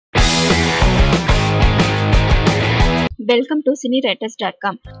Welcome to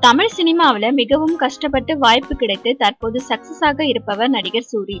cinewriters.com. Tamil சினிமாவில் மிகவும் கஷ்டப்பட்டு வாய்ப்பு கிடைத்து தற்போது சக்சஸ் ஆக இருப்பவர் நடிகர்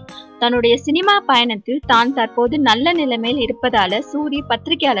சூரி. தன்னுடைய சினிமா பயணத்தில் தான் தற்போது நல்ல நிலைமையில் இருப்பதால சூரி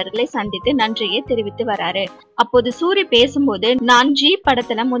பத்திரிகையாளர்களை சந்தித்து நன்றியை தெரிவித்து வராரு. அப்போது சூரி பேசும்போது, நான் ஜி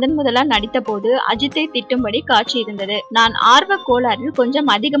படத்துல முதலா நடித்த போது அஜித்தை திட்டும்படி காட்சி இருந்தது. நான் ஆர்வ கோளாறில் கொஞ்சம்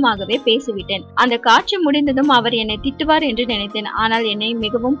அதிகமாகவே பேசிவிட்டேன். அந்த காட்சி முடிந்ததும் அவர் என்னை திட்டுவார் என்று நினைத்தேன். ஆனால் என்னை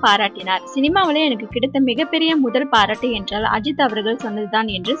மிகவும் பாராட்டினார். சினிமாவில எனக்கு கிடைத்த மிகப்பெரிய முதல் பாராட்டு என்றால் அஜித் அவர்கள் சொன்னதுதான்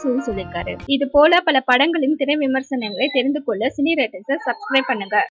என்று சூரி சொல்லியிருக்காரு. இது போல பல படங்களின் திரை விமர்சனங்களை தெரிந்து கொள்ள சினி ரைட்டர்ஸை சப்ஸ்கிரைப் பண்ணுங்க.